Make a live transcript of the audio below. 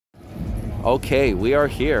Okay, we are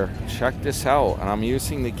here. Check this out. And I'm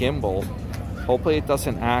using the gimbal. Hopefully it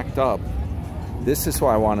doesn't act up. This is what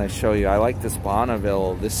I want to show you. I like this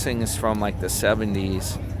Bonneville. This thing is from like the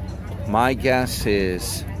 70s. My guess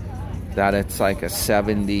is that it's like a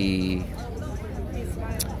 70...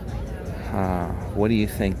 what do you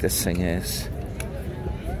think this thing is?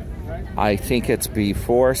 I think it's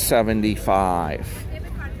before 75.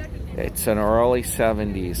 It's an early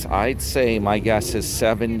 70s. I'd say my guess is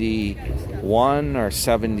 71 or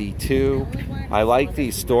 72. I like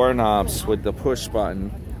these doorknobs with the push button.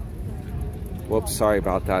 Whoops, sorry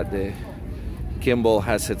about that. The gimbal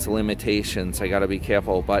has its limitations. I gotta be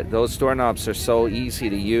careful. But those doorknobs are so easy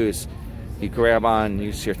to use. You grab on,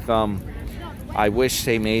 use your thumb. I wish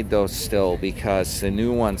they made those still because the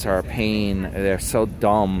new ones are a pain. They're so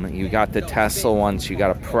dumb. You got the Tesla ones you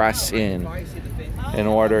gotta press in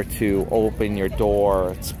order to open your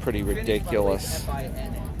door. It's pretty ridiculous.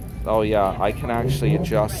 Oh yeah, I can actually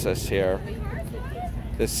adjust this here.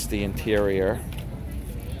 This is the interior.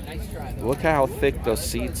 Look at how thick those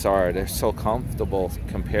seats are. They're so comfortable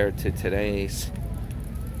compared to today's,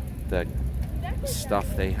 the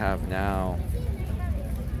stuff they have now.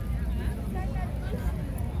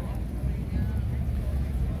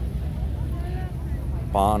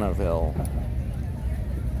 Bonneville.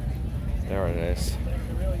 There it is.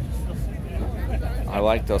 I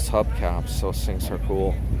like those hubcaps. Those things are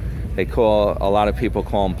cool. A lot of people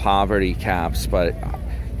call them poverty caps, but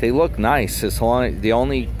they look nice. The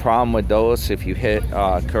only problem with those, if you hit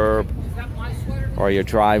a curb or you're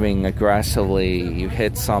driving aggressively, you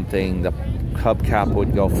hit something, the hubcap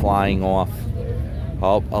would go flying off.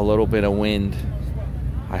 Oh, a little bit of wind.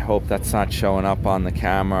 I hope that's not showing up on the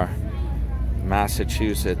camera.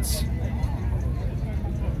 Massachusetts.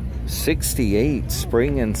 68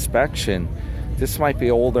 spring inspection. This might be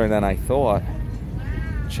older than I thought.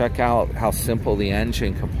 Check out how simple the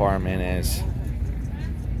engine compartment is.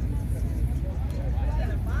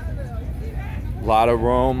 A lot of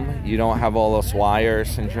room. You don't have all those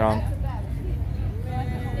wires and junk.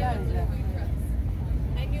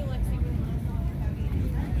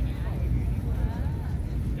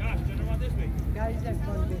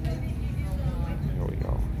 Here we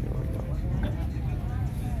go.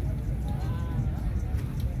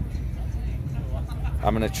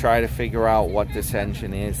 I'm going to try to figure out what this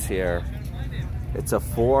engine is here. It's a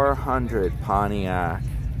 400 Pontiac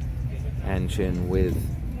engine with,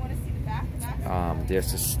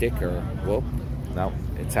 there's a sticker. Whoop, no,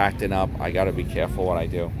 it's acting up. I got to be careful what I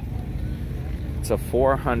do. It's a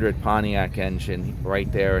 400 Pontiac engine.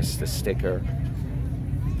 Right there is the sticker.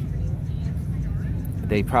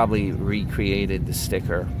 They probably recreated the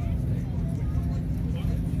sticker.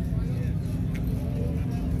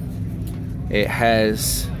 It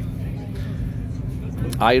has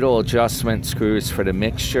idle adjustment screws for the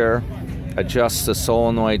mixture, adjust the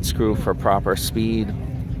solenoid screw for proper speed.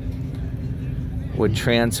 With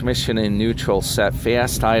transmission in neutral, set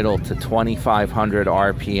fast idle to 2,500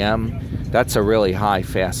 RPM. That's a really high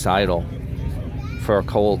fast idle for a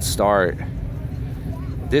cold start.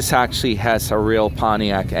 This actually has a real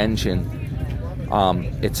Pontiac engine.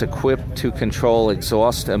 It's equipped to control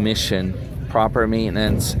exhaust emission. Proper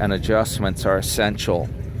maintenance and adjustments are essential.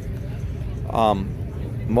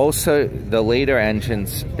 Most of the later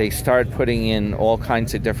engines, they start putting in all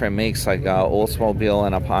kinds of different makes, like Oldsmobile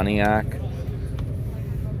and a Pontiac.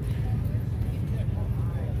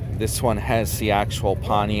 This one has the actual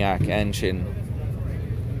Pontiac engine.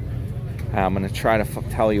 I'm going to try to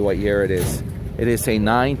tell you what year it is. It is a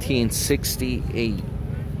 1968.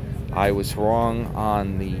 I was wrong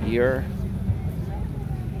on the year.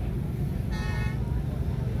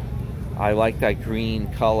 I like that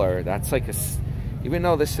green color. That's like a, even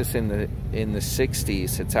though this is in the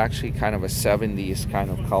 60s, it's actually kind of a 70s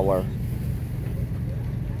kind of color.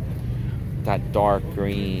 That dark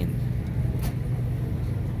green.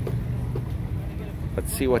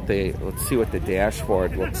 Let's see what the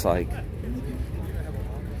dashboard looks like.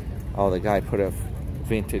 Oh, the guy put a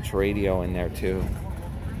vintage radio in there too.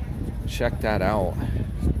 Check that out.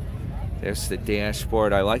 There's the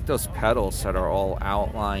dashboard. I like those pedals that are all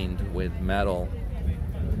outlined with metal.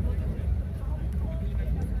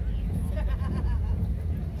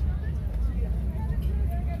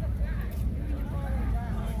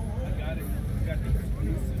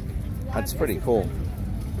 That's pretty cool.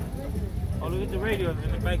 Oh, look at the radio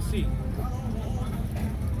in the back seat.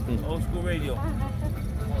 Old school radio.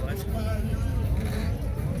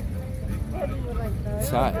 What's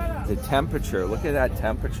that? The temperature. Look at that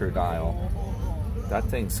temperature dial. That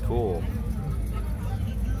thing's cool.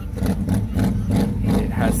 It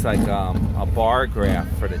has like a bar graph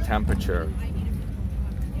for the temperature.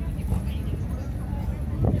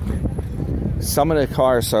 Some of the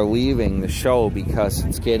cars are leaving the show because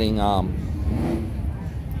it's getting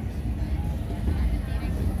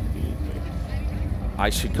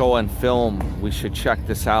I should go and film. We should check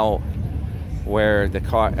this out where the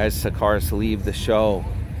car, as the cars leave the show.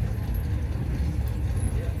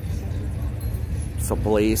 It's a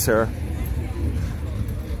Blazer.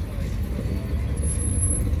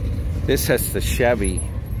 This has the Chevy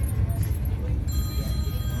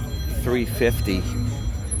 350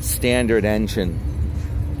 standard engine.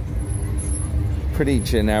 Pretty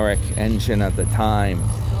generic engine at the time.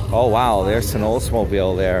 Oh wow, there's an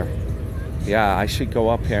Oldsmobile there. Yeah, I should go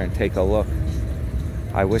up here and take a look.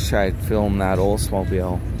 I wish I had filmed that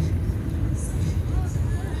Oldsmobile.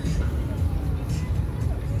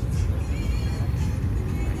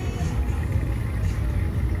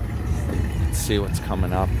 Let's see what's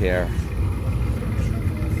coming up here.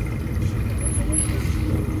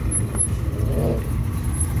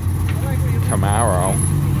 Camaro.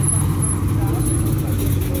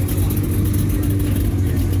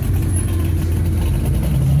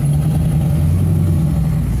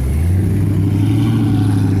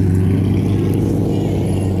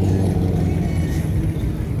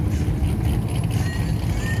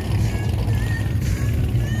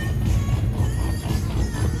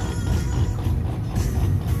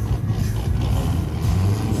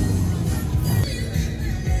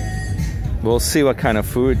 We'll see what kind of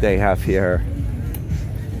food they have here.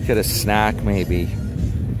 Get a snack maybe.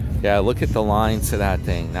 Yeah, look at the lines to that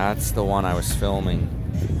thing. That's the one I was filming.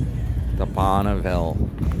 The Bonneville.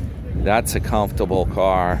 That's a comfortable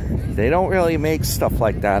car. They don't really make stuff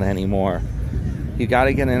like that anymore. You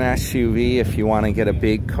gotta get an SUV if you want to get a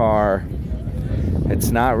big car.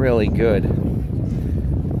 It's not really good.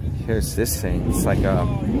 Here's this thing. It's like a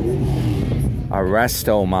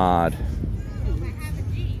resto mod.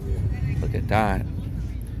 Look at that.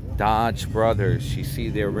 Dodge Brothers. You see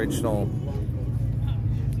the original.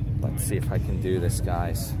 Let's see if I can do this,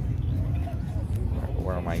 guys.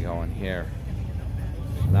 Where am I going here?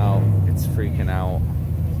 No, it's freaking out.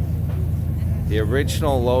 The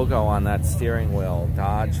original logo on that steering wheel,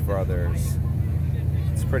 Dodge Brothers.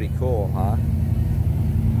 It's pretty cool, huh?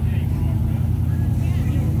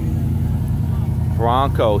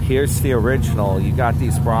 Bronco, here's the original. You got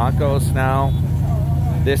these Broncos now.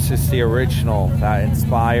 This is the original that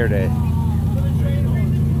inspired it.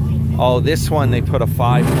 Oh, this one they put a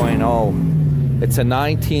 5.0. It's a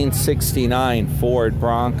 1969 Ford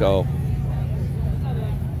Bronco.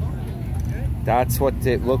 That's what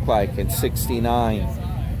it looked like in '69.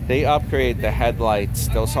 They upgrade the headlights.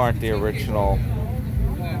 Those aren't the original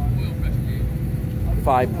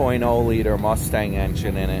 5.0 liter Mustang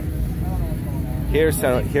engine in it.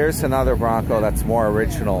 Here's another Bronco that's more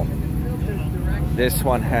original. This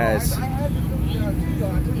one has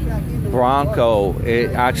Bronco.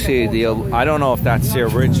 It actually, I don't know if that's the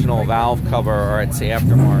original valve cover or it's the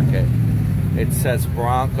aftermarket. It says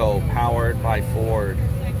Bronco powered by Ford.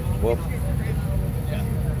 Whoop.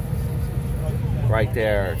 Right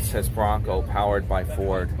there, it says Bronco powered by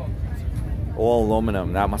Ford. All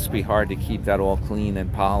aluminum. That must be hard to keep that all clean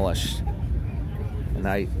and polished. And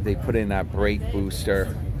they put in that brake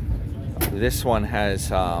booster. This one has,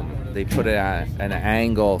 they put it at an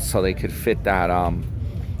angle so they could fit that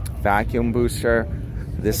vacuum booster.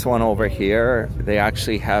 This one over here, they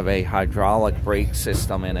actually have a hydraulic brake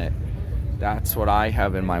system in it. That's what I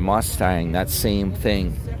have in my Mustang, that same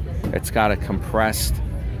thing. It's got a compressed,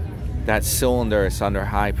 that cylinder is under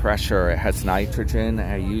high pressure. It has nitrogen.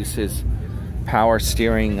 It uses power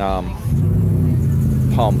steering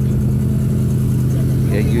pump.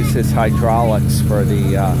 It uses hydraulics for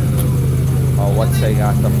the what's they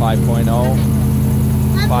got, the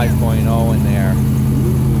 5.0 in there.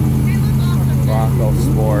 Bronco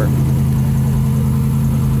Sport.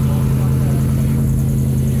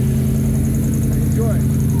 Enjoy.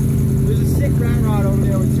 There's a sick rat rod over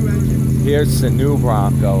there with 2 engines. Here's the new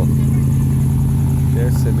Bronco.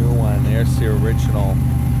 There's the new one. There's the original.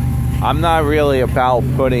 I'm not really about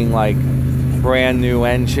putting like brand new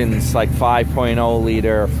engines like 5.0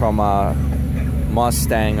 liter from a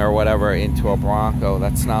Mustang or whatever into a Bronco.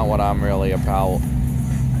 That's not what I'm really about.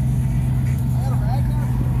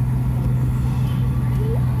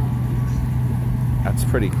 That's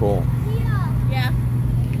pretty cool. Yeah.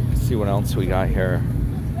 Let's see what else we got here.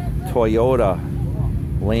 Toyota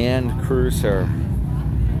Land Cruiser.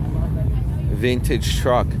 Vintage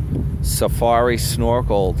truck. Safari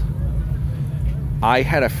snorkeled. I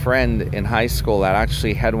had a friend in high school that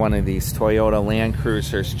actually had one of these Toyota Land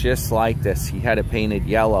Cruisers just like this. He had it painted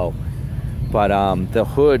yellow, but the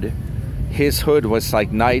hood, his hood was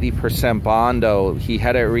like 90% Bondo. He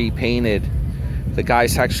had it repainted. The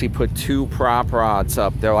guys actually put 2 prop rods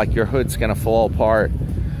up. They're like, your hood's gonna fall apart.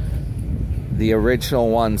 The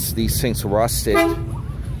original ones, these things rusted.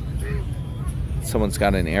 Someone's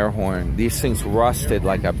got an air horn. These things rusted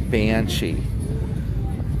like a banshee.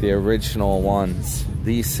 The original ones.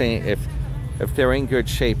 These things, if they're in good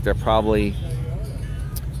shape, they're probably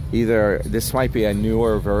either, this might be a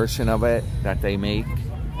newer version of it that they make,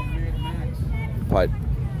 but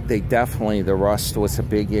they definitely, the rust was a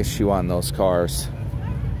big issue on those cars,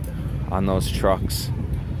 on those trucks.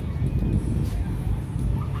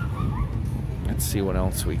 Let's see what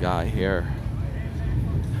else we got here.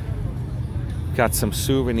 Got some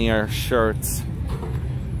souvenir shirts.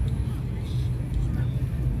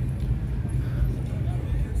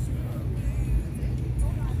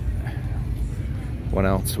 What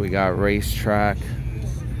else we got? Racetrack.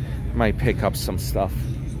 Might pick up some stuff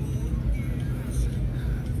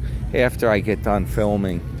after I get done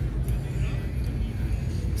filming.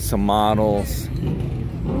 Some models.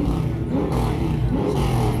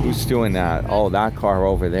 Who's doing that? Oh, that car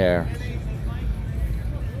over there.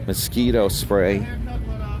 Mosquito spray.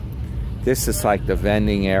 This is like the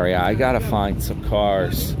vending area. I gotta find some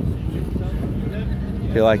cars.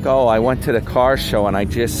 You're like, oh, I went to the car show and I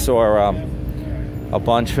just saw a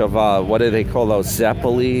bunch of, what do they call those?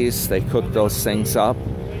 Zeppelis. They cook those things up.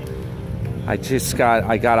 I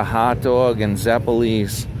got a hot dog and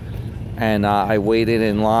Zeppelis, and I waited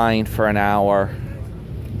in line for an hour.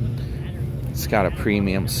 It's got a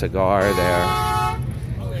premium cigar there.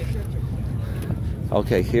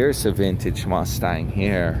 Okay, here's a vintage Mustang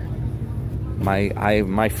here.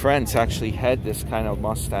 My friends actually had this kind of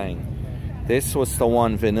Mustang. This was the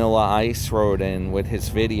one Vanilla Ice rode in with his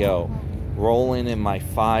video, rolling in my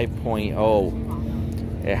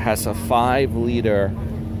 5.0. It has a 5-liter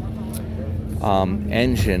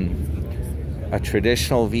engine, a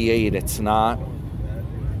traditional V8.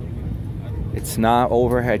 It's not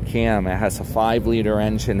overhead cam. It has a 5-liter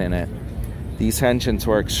engine in it. These engines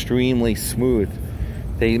were extremely smooth.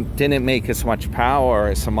 They didn't make as much power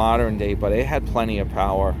as a modern day, but it had plenty of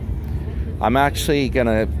power. I'm actually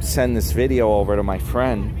gonna send this video over to my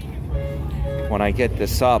friend. When I get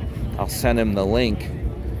this up, I'll send him the link.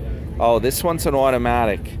 Oh, this one's an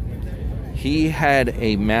automatic. He had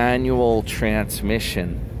a manual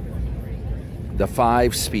transmission. The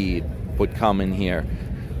 5-speed would come in here,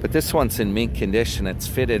 but this one's in mint condition. It's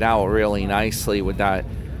fitted out really nicely with that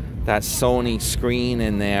Sony screen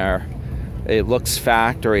in there. It looks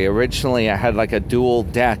factory. Originally, I had like a dual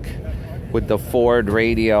deck with the Ford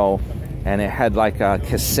radio, and it had like a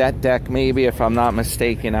cassette deck, maybe, if I'm not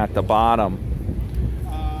mistaken, at the bottom.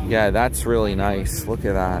 Yeah, that's really nice. Look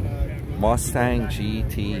at that. Mustang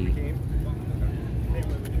GT.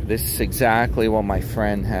 This is exactly what my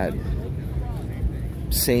friend had.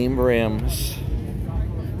 Same rims.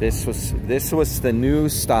 This was the new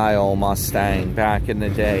style Mustang back in the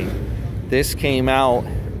day. This came out,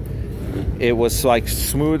 it was like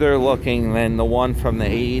smoother looking than the one from the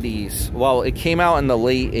 80s. Well, it came out in the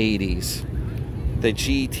late 80s. The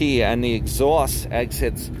GT, and the exhaust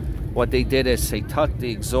exits, what they did is they tucked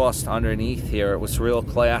the exhaust underneath here. It was real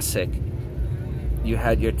classic. You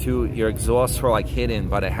had your exhausts were like hidden,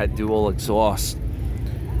 but it had dual exhaust.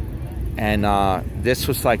 And this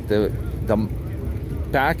was like the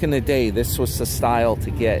back in the day, this was the style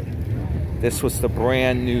to get. This was the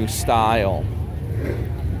brand new style.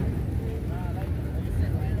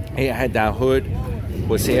 It had that hood,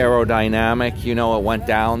 was aerodynamic, you know, it went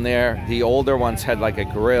down there. The older ones had like a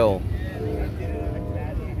grill.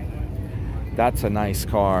 That's a nice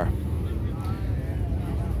car.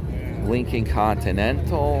 Lincoln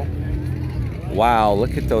Continental. Wow,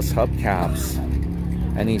 look at those hubcaps.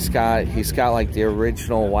 And he's got like the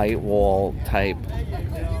original white wall type,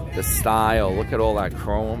 the style. Look at all that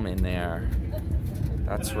chrome in there.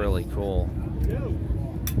 That's really cool.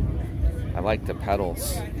 I like the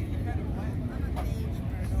pedals.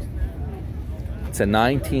 It's a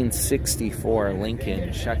 1964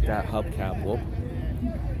 Lincoln. Check that hubcap. Whoop.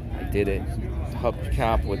 I did it.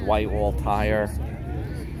 Hubcap with white wall tire.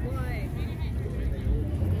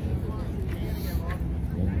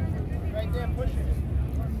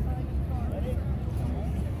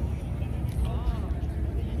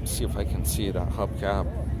 See if I can see that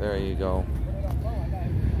hubcap. There you go.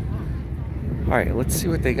 Alright, let's see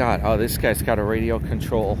what they got. Oh, this guy's got a radio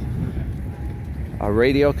control. A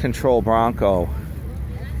radio control Bronco.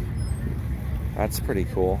 That's pretty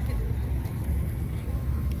cool.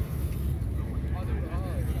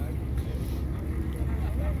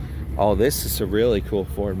 Oh, this is a really cool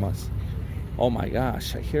Ford Mustang. Oh my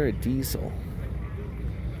gosh, I hear a diesel.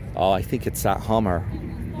 Oh, I think it's that Hummer.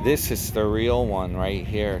 This is the real one right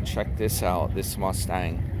here. Check this out, this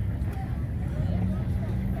Mustang.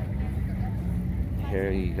 Here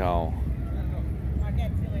you go.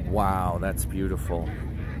 Wow, that's beautiful.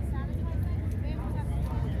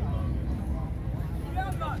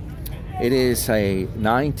 It is a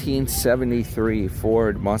 1973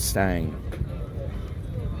 Ford Mustang.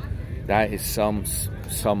 That is some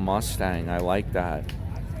Mustang. I like that.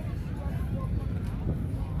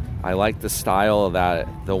 I like the style of that.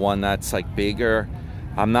 The one that's like bigger.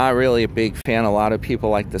 I'm not really a big fan. A lot of people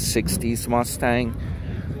like the 60s Mustang,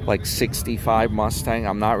 like 65 Mustang.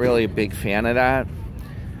 I'm not really a big fan of that.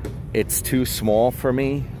 It's too small for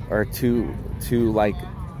me, or too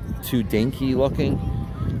dinky looking.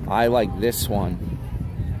 I like this one.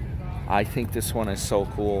 I think this one is so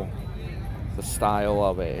cool. The style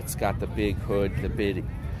of it. It's got the big hood, the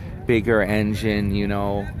bigger engine, you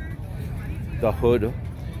know. The hood,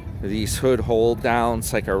 these hood hold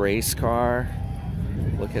downs like a race car.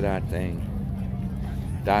 Look at that thing.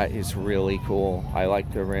 That is really cool. I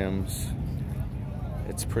like the rims.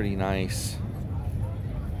 It's pretty nice.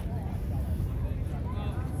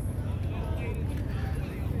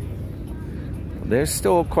 There's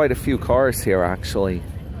still quite a few cars here, actually.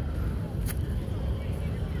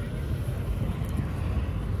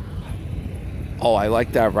 Oh, I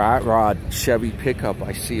like that rat rod Chevy pickup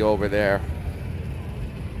I see over there.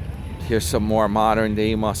 Here's some more modern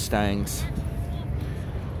day Mustangs.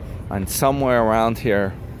 And somewhere around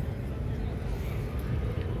here,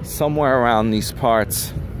 somewhere around these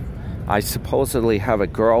parts, I supposedly have a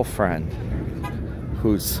girlfriend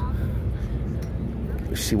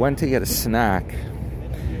she went to get a snack.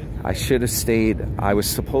 I should have stayed. I was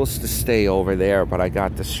supposed to stay over there, but I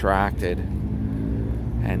got distracted.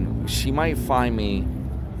 And she might find me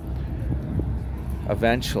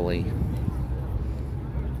eventually.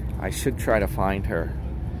 I should try to find her.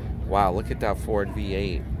 Wow, look at that Ford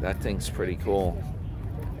V8. That thing's pretty cool.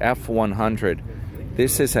 F100.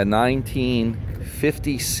 This is a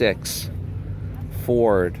 1956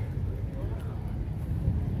 Ford.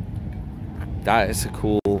 That is a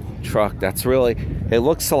cool truck. That's really, it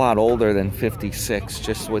looks a lot older than 56,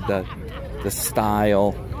 just with the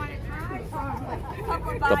style.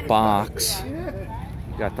 The box.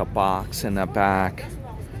 You got the box in the back.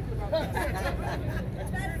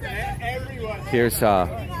 Here's a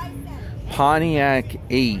Pontiac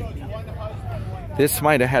 8. This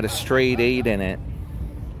might have had a straight 8 in it.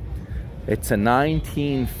 It's a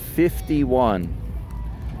 1951.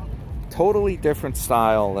 Totally different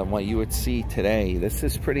style than what you would see today. This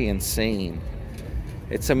is pretty insane.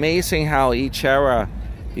 It's amazing how each era,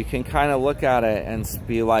 you can kind of look at it and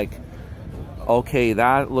be like, okay,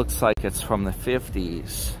 that looks like it's from the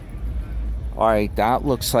 50s. All right, that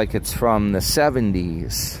looks like it's from the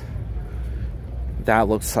 70s. That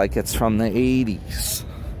looks like it's from the 80s.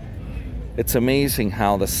 It's amazing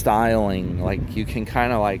how the styling, like, you can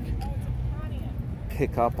kind of like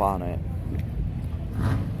pick up on it.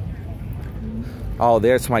 Oh,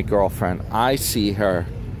 there's my girlfriend. I see her.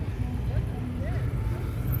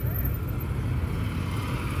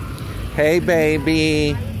 Hey,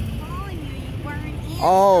 baby.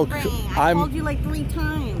 Oh, I called you like 3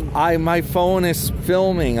 times. My phone is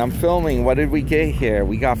filming. I'm filming. What did we get here?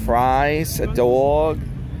 We got fries, a dog.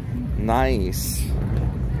 Nice.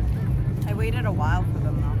 I waited a while for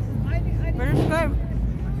them though. But it's good.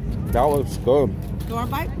 That looks good. You want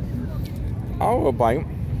a bite? I'll have a bite.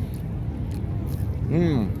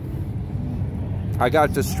 I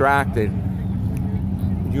got distracted.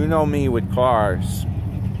 You know me with cars.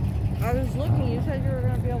 I was looking. You said you were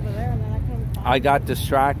going to be over there, and then I couldn't find I got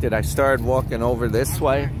distracted. I started walking over this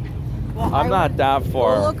way. Well, I'm not that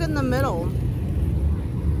far. Well, look in the middle.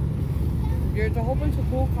 There's a whole bunch of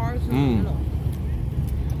cool cars in the middle.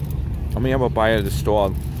 Let me have a bite of this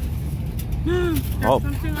dog. There's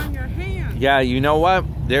something on your hand. Yeah, you know what?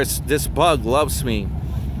 This bug loves me.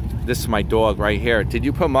 This is my dog right here. Did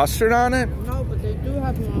you put mustard on it? No, but they do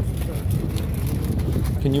have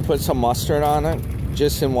mustard. Can you put some mustard on it?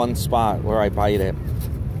 Just in one spot where I bite it.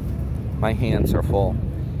 My hands are full.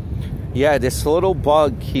 Yeah, this little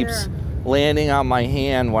bug keeps landing on my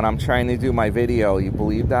hand when I'm trying to do my video. You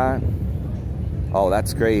believe that? Oh,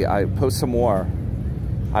 that's great. I put some more.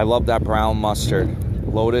 I love that brown mustard.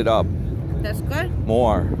 Load it up. That's good?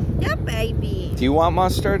 More. Yeah, baby. Do you want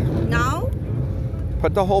mustard? No.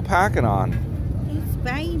 Put the whole packet on. Yes,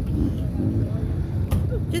 baby.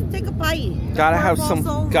 Just take a bite. Gotta have some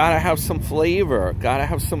flavor. Gotta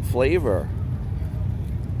have some flavor.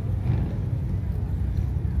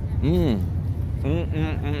 Mmm.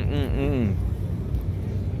 Mmm.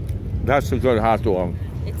 That's a good hot dog.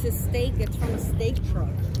 It's a steak. It's from a steak truck.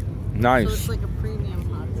 Nice. So it's like a premium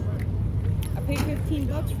hot dog. I paid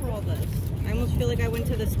 $15 for all this. I almost feel like I went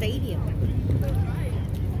to the stadium.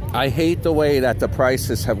 I hate the way that the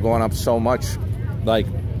prices have gone up so much. Like,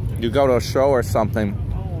 you go to a show or something.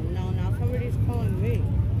 Oh, no, now somebody's calling me.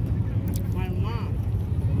 My mom.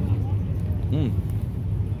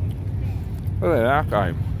 Look at that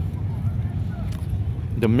guy.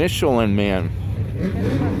 The Michelin Man.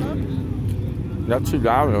 That's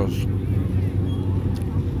 $2.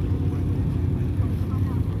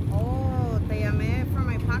 Oh, te llamé from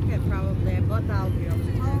my pocket probably. I bought the audio.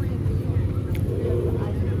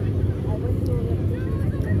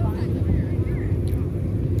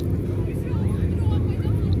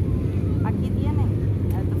 Aquí tienen,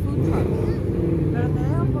 at the food truck. Pero te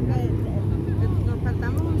dejo porque nos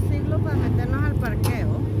tardamos un siglo para meternos al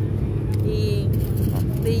parqueo y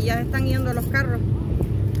ya están yendo los carros.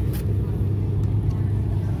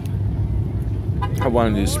 I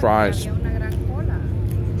wanted these fries.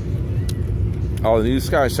 Oh, these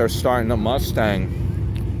guys are starting a Mustang.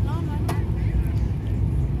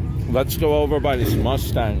 Let's go over by this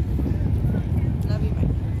Mustang. Love you,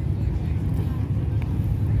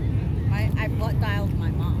 I butt dialed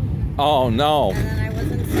my mom. Oh, no. And then I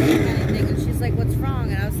wasn't saying anything, and she's like, "What's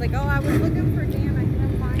wrong?" And I was like, "Oh, I was looking for Dan. I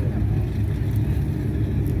couldn't find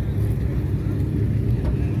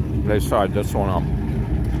him." They started this one up.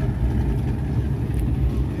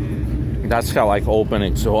 That's got like open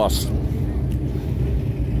exhaust.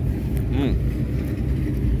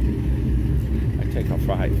 I take a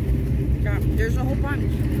fry. Yeah, there's a whole bunch.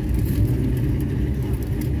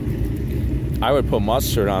 I would put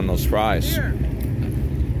mustard on those fries. Here.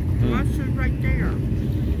 Mustard right there.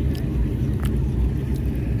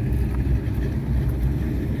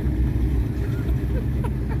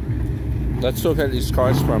 Let's look at these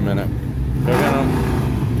cars for a minute.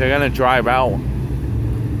 They're gonna drive out,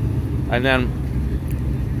 and then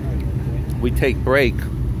we take break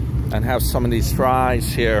and have some of these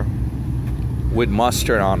fries here with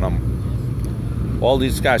mustard on them. All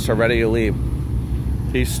these guys are ready to leave.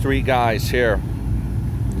 These three guys here.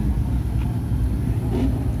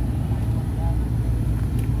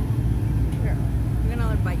 Here, give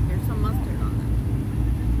another bite. There's some mustard on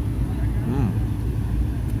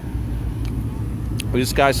it.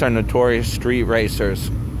 These guys are notorious street racers.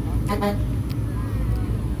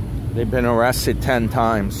 They've been arrested 10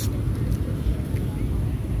 times.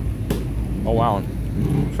 Oh wow,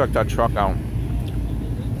 check that truck out.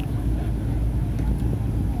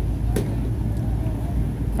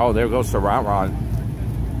 Oh, there goes the Rat Rod.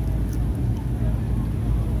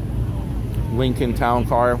 Lincoln Town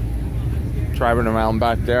Car, driving around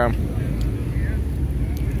back there. I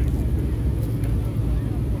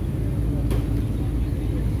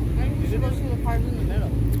think you should go see the cars in the middle.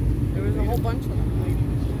 There was a whole bunch of them.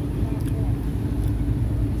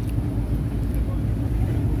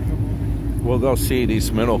 We'll go see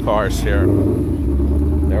these middle cars here.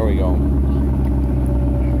 There we go.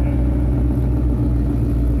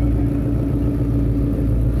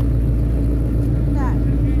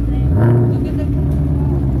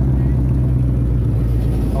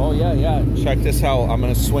 Oh yeah, yeah. Check this out. I'm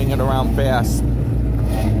gonna swing it around fast.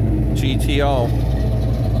 GTO.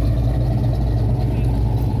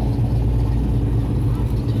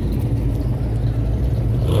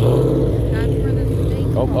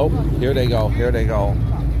 Oh, here they go, here they go.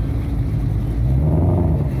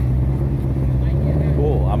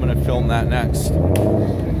 Cool, I'm gonna film that next.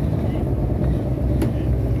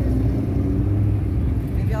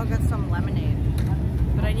 Maybe I'll get some lemonade.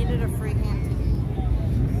 But I needed a free hand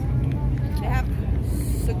ticket. They have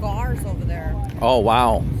cigars over there. Oh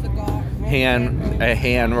wow. Cigar. A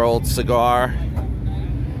hand-rolled cigar.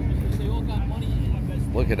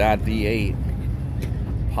 Look at that V8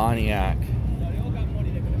 Pontiac.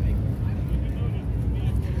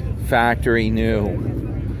 Factory new.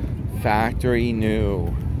 Factory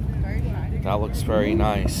new. That looks very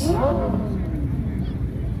nice.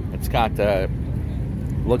 It's got the,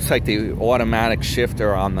 looks like the automatic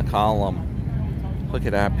shifter on the column. Look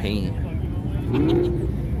at that paint.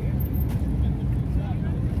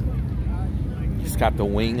 It's got the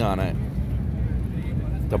wing on it.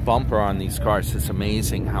 The bumper on these cars is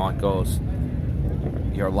amazing how it goes.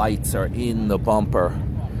 Your lights are in the bumper.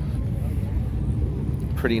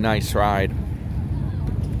 Pretty nice ride.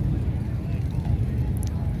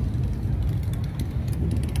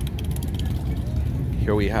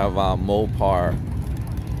 Here we have Mopar.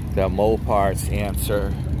 The Mopar's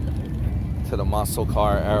answer to the muscle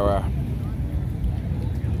car era.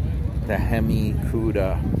 The Hemi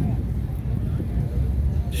Cuda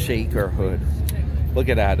shaker hood. Look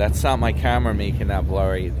at that. That's not my camera making that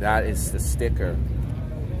blurry. That is the sticker.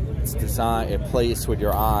 It's designed, it plays with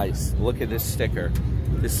your eyes. Look at this sticker.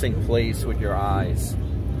 This thing plays with your eyes.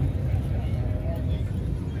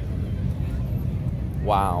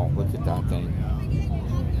 Wow, look at that thing.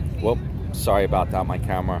 Whoop, sorry about that, my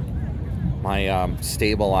camera. My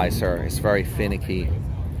stabilizer is very finicky.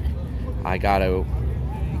 I gotta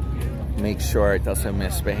make sure it doesn't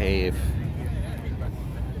misbehave.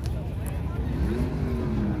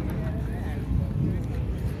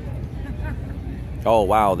 Oh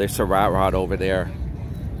wow, there's a rat rod over there.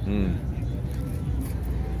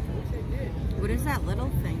 What is that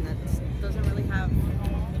little thing that doesn't really have,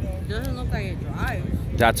 it doesn't look like it drives?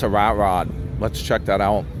 That's a rat rod. Let's check that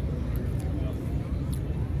out.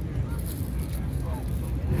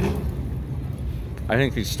 I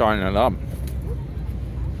think he's starting it up.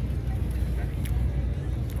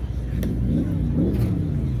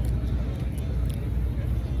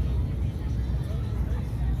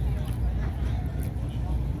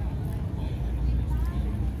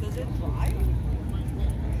 Does it drive?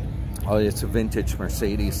 Oh, it's a vintage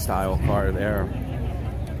Mercedes style car there.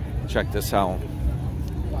 Check this out.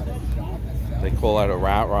 They call it a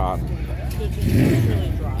rat rod. Does it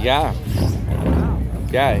really drive? Yeah. Wow.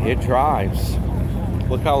 Yeah, it drives.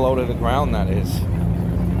 Look how low to the ground that is.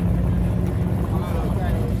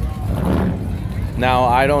 Now,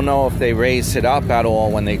 I don't know if they raise it up at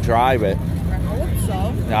all when they drive it. I hope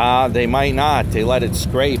so. They might not. They let it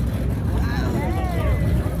scrape.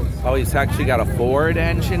 Oh, he's actually got a Ford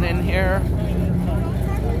engine in here.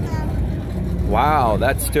 Wow,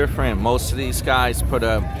 that's different. Most of these guys put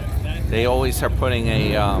they always are putting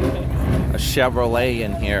a Chevrolet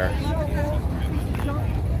in here.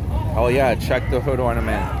 Oh yeah, check the hood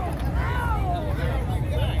ornament.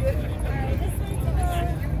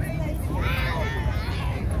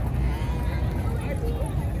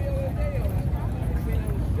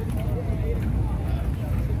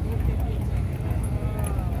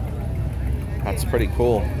 That's pretty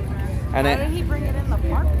cool. And Why did he bring it in the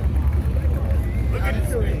park?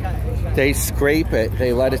 They scrape it.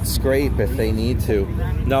 They let it scrape if they need to.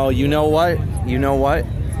 No, you know what? You know what?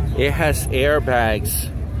 It has airbags.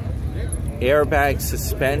 Airbag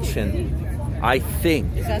suspension, I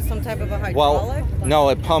think. Is that some type of a hydraulic? Well, no,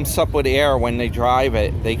 it pumps up with air when they drive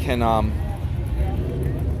it. They can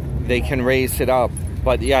raise it up.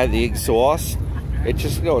 But yeah, the exhaust, it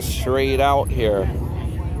just goes straight out here.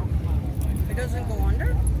 It doesn't go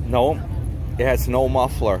under? No, it has no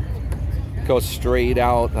muffler. It goes straight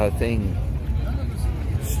out the thing.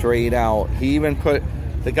 Straight out.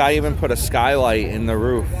 The guy even put a skylight in the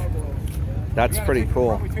roof. That's pretty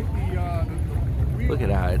cool. Look at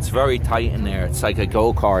that. It's very tight in there. It's like a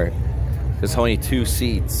go-kart. There's only 2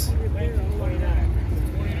 seats.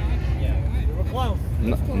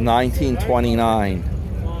 1929.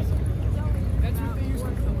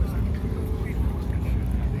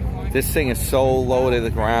 This thing is so low to the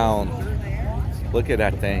ground. Look at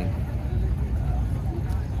that thing.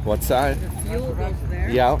 What's that? Fuel goes there.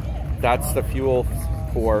 Yeah, that's the fuel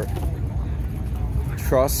port.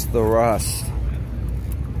 Trust the rust.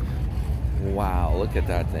 Wow, look at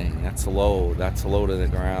that thing. That's low. That's low to the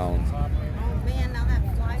ground. Oh man, now that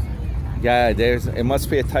flies. Yeah, it must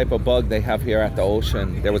be a type of bug they have here at the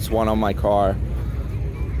ocean. There was one on my car.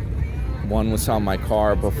 One was on my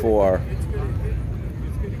car before.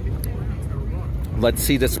 Let's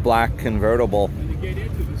see this black convertible.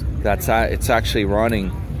 It's actually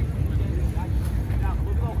running.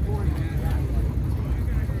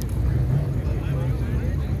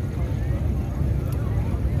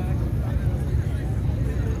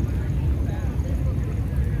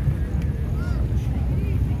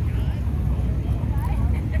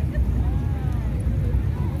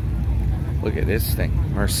 Look at this thing,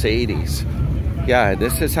 Mercedes. Yeah,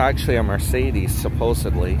 this is actually a Mercedes,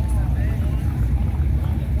 supposedly.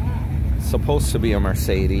 Supposed to be a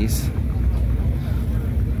Mercedes.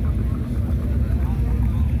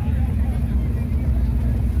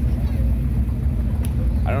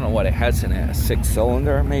 I don't know what it has in it, a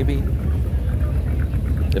 6-cylinder maybe?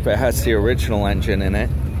 If it has the original engine in it.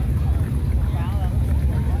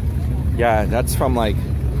 Yeah, that's from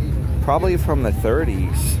probably from the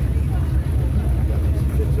 30s.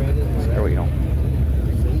 There we go.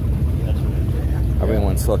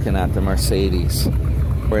 Everyone's looking at the Mercedes.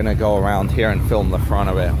 We're gonna go around here and film the front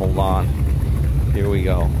of it. Hold on. Here we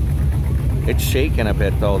go. It's shaking a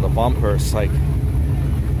bit though. The bumper's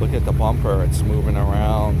look at the bumper. It's moving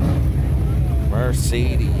around.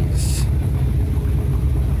 Mercedes.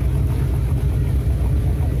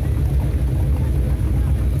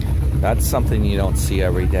 That's something you don't see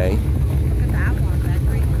every day. Look at that one. That's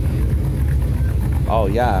great. Oh,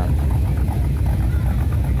 yeah.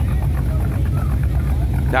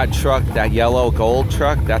 That truck, that yellow gold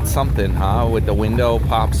truck, that's something, huh? With the window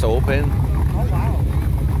pops open. Oh, wow.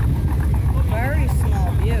 Very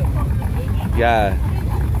small view. Yeah.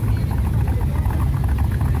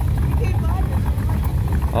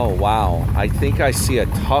 Oh, wow. I think I see a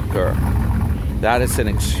Tucker. That is an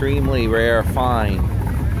extremely rare find.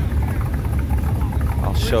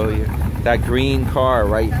 I'll show you. That green car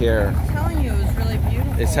right here. I'm telling you, it was really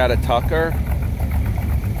beautiful. Is that a Tucker?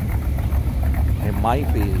 It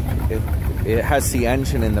might be. It has the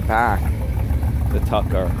engine in the back. The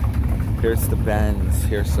Tucker. Here's the Benz.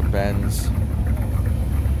 Here's the Benz.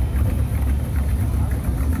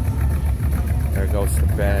 There goes the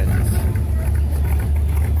Benz.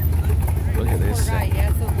 Look at this thing. He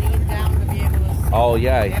has to lean down to be able to see. Oh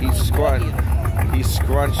yeah, he's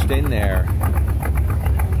scrunched in there.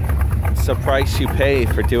 It's the price you pay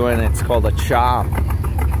for doing it. It's called a chop.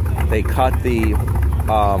 They cut the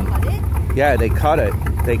yeah, they cut it.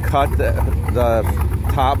 They cut the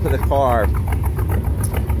top of the car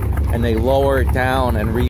and they lower it down and